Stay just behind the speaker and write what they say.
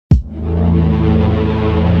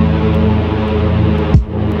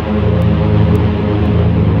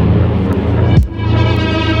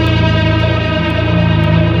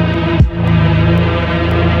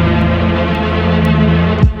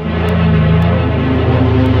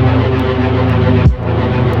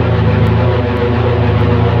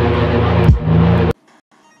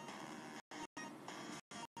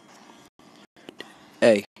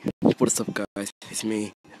What's up, guys? It's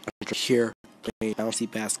me. I'm here playing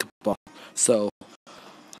bouncy basketball. So,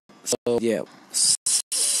 yeah.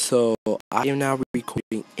 So I am now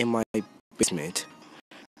recording in my basement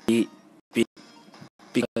because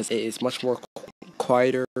it is much more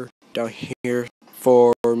quieter down here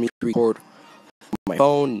for me to record on my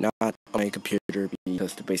phone, not on my computer,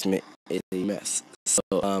 because the basement is a mess.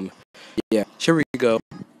 So, yeah. Here we go.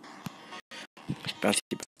 Bouncy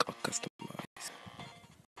basketball customize.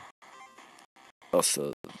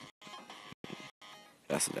 Also,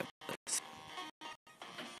 that's that.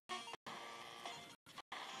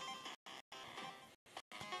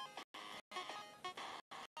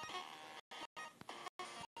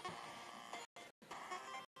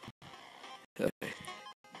 Okay.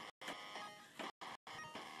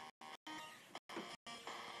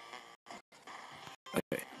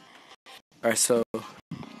 Okay. Alright, so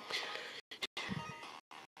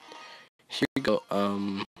here we go.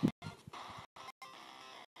 I'm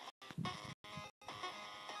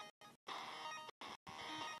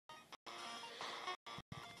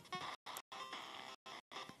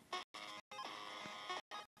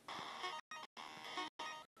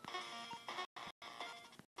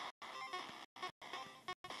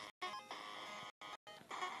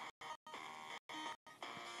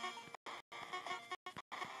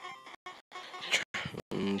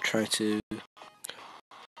trying to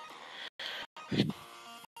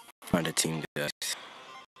find a team, guys.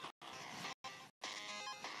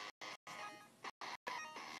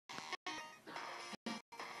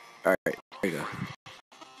 Alright, here we go.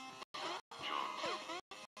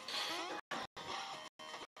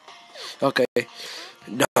 Okay.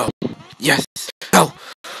 No. Yes. No.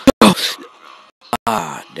 No.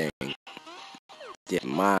 Ah, dang. Yeah,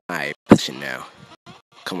 my position now.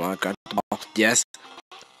 Come on, got the ball. Yes.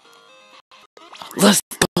 Let's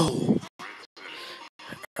go.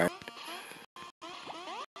 Alright.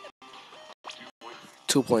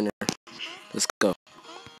 2-pointer. Let's go.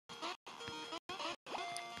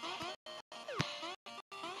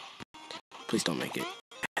 Please don't make it.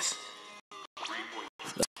 Yes.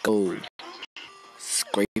 Let's go.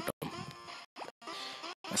 Scrape him.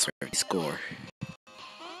 That's right. Score.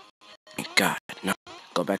 Thank God. No.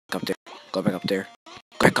 Go back up there. Go back up there.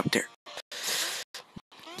 Go back up there.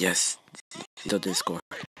 Yes. He still did score.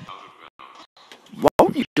 What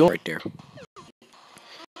were you doing right there?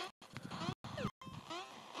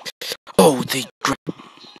 Oh, they dropped.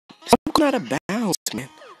 I'm going out of bounds, man.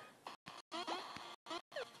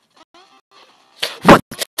 What?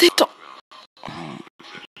 They don't.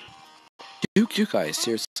 You guys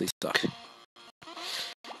seriously suck.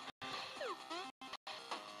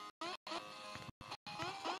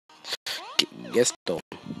 Get though.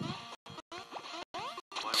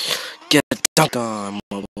 Get dunked on,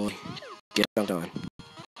 my boy. Get dunked on.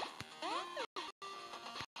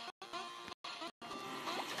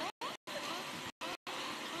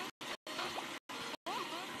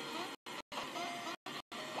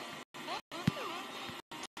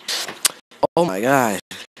 Oh my god.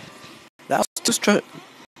 That was too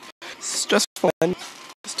stressful.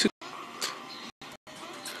 It's too.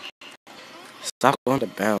 Stop going to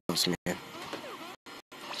bounds, man.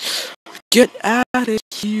 Get out of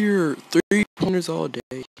here. 3-pointers all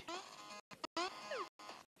day.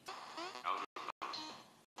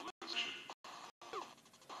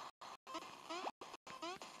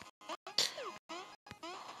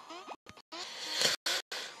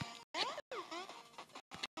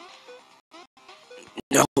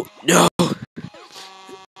 No, no.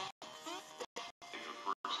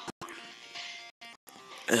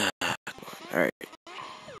 Alright.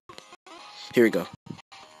 Here we go.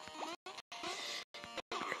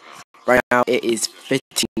 Right now, it is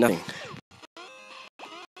 15-0.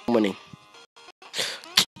 I'm winning.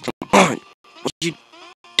 Come on. What are you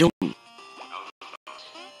doing?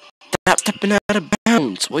 Stop stepping out of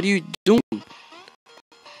bounds. What are you doing?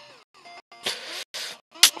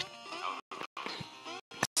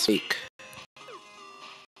 That's fake.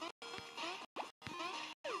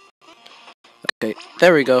 Okay,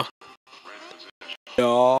 there we go.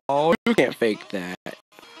 No, you can't fake that.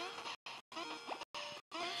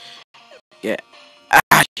 Get out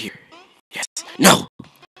of here. Yes. No.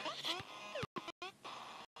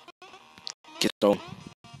 Get on.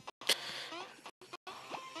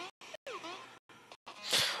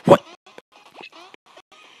 What?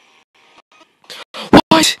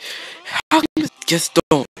 What? How can you get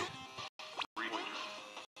stoned?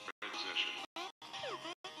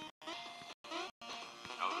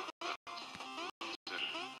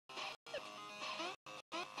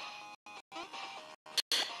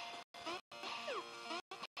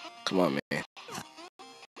 Come on, man.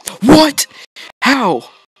 What? How?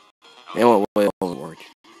 And wait, one word.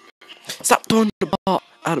 Stop throwing the ball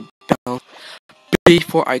out of bounds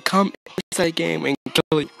before I come inside the game and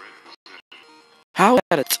kill it. How is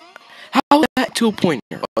that how is that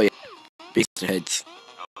 2-pointer? Oh yeah, big heads.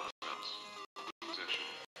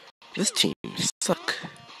 This team suck.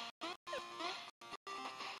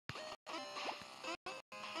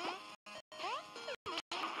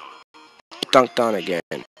 Dunked on again.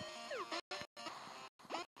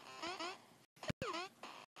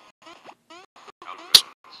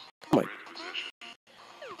 Oh my.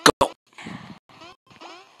 Go.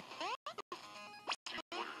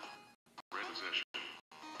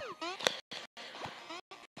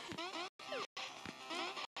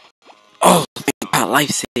 Oh, thank God,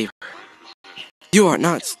 lifesaver. You are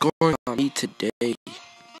not scoring on me today.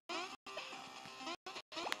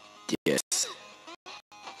 Yes.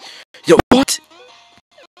 Yo, what?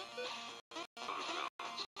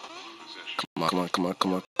 Come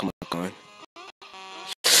on.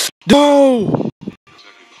 No!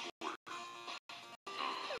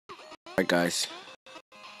 Alright, guys.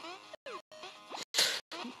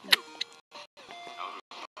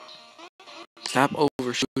 Stop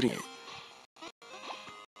overshooting it.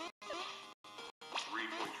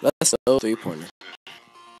 Let's go 3-pointer.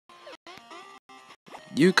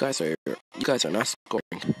 You guys are not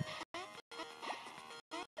scoring.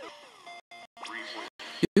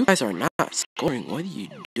 You guys are not scoring. What are you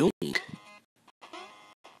doing?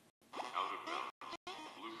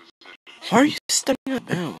 Why are you stepping out of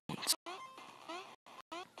bounds?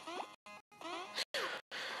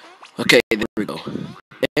 Okay, there we go.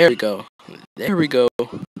 There we go.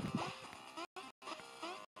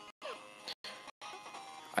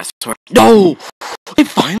 I swear. No! They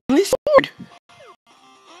finally scored!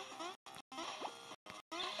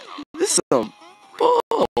 This is some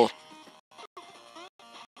bull.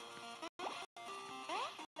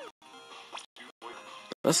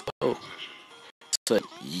 Let's go. So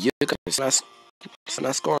you guys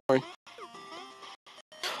not scoring.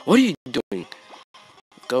 What are you doing?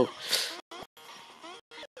 Go.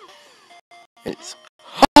 It's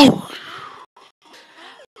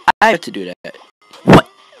I have to do that. What?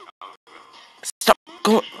 Stop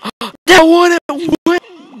going. That one went.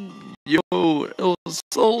 Yo, it was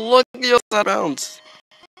so lucky it was out of bounds.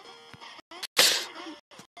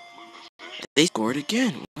 They scored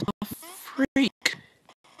again. What the freak?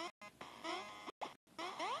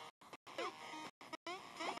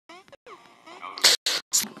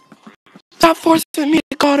 Stop forcing me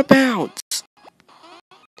to go out of bounds.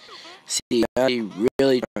 See, I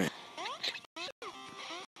really trying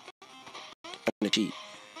to cheat.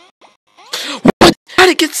 What? How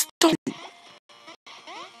did it get stolen?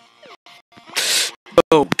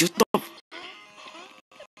 Oh, get the.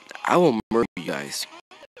 I will murder you guys.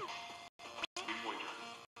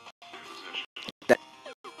 That.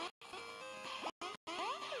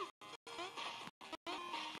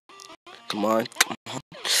 Come on.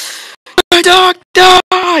 My dog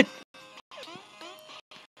died!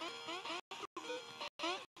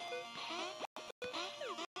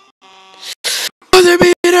 Buzzer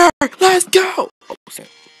beater! Let's go!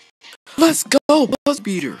 Let's go, buzzer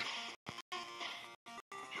beater!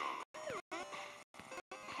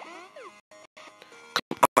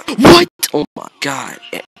 What? Oh my God!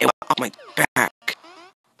 It went off my back.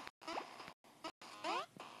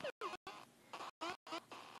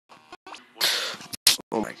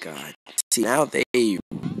 Oh my God! See, now they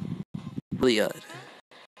really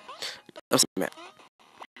that's mad.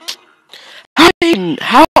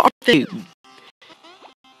 How are they?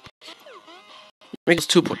 Make us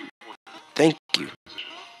 2 points. Thank you.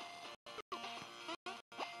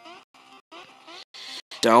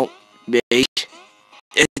 Don't make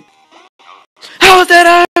it. How is that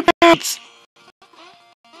out of bounds?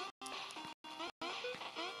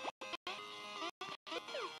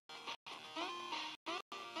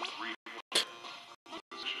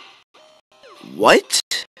 What?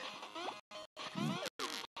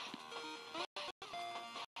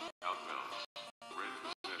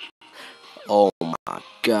 Oh my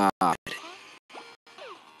God.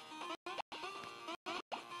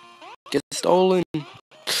 Get stolen.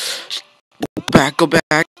 Go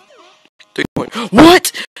back. 3-point.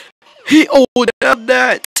 What? He owed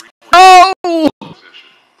that. Oh!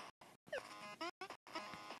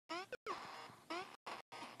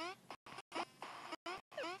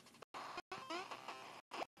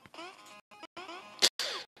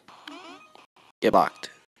 Get blocked.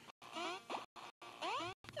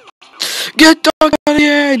 Get dog out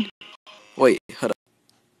again! Wait, hold up.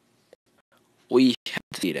 We have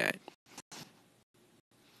to see that.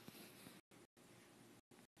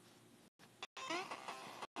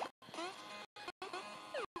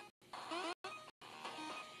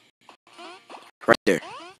 Right there.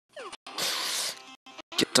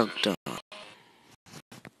 Get dunked on.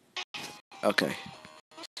 Okay.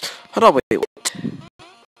 Hold on, wait, what?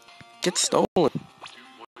 Get stolen.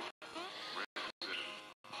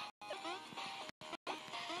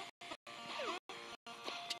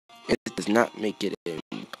 It does not make it in.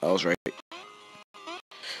 I was right.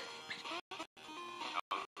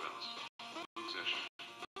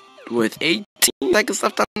 With 18 seconds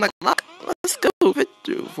left on the clock, let's go. 14,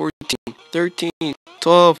 13,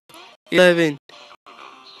 12, 11.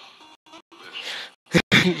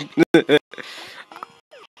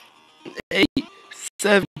 8,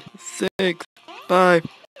 7, 6, 5,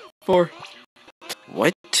 4.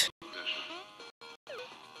 What?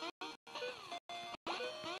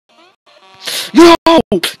 No!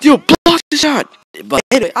 You blocked the shot! But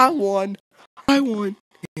anyway, I won. I won.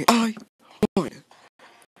 I won.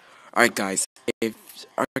 Alright guys, if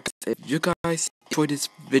you guys enjoyed this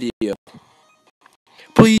video,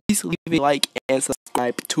 please leave a like and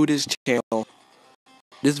subscribe to this channel.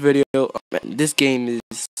 This game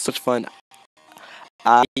is such fun.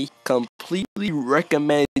 I completely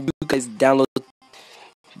recommend you guys download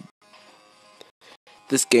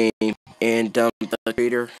this game. And the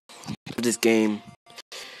creator of this game,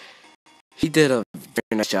 he did a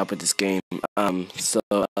very nice job with this game.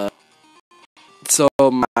 So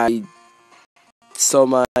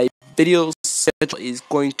my video schedule is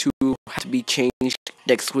going to have to be changed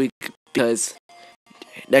next week because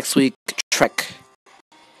next week Trek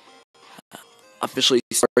officially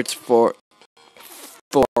starts for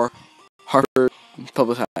Harvard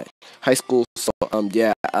Public High School. So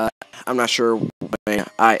yeah, I'm not sure when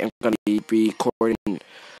I am gonna be recording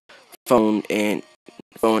phone and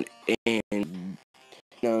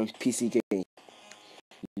PC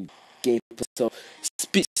game. So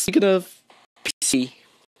speaking of PC,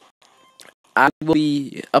 I will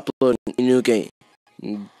be uploading a new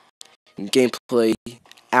gameplay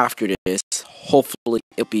after this. Hopefully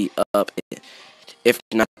it'll be up. If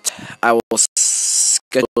not, I will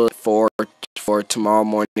schedule it for tomorrow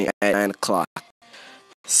morning at 9 o'clock.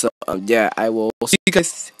 So yeah, I will see you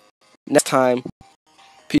guys next time.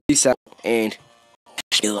 Peace out and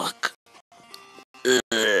wish me luck.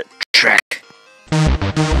 Track.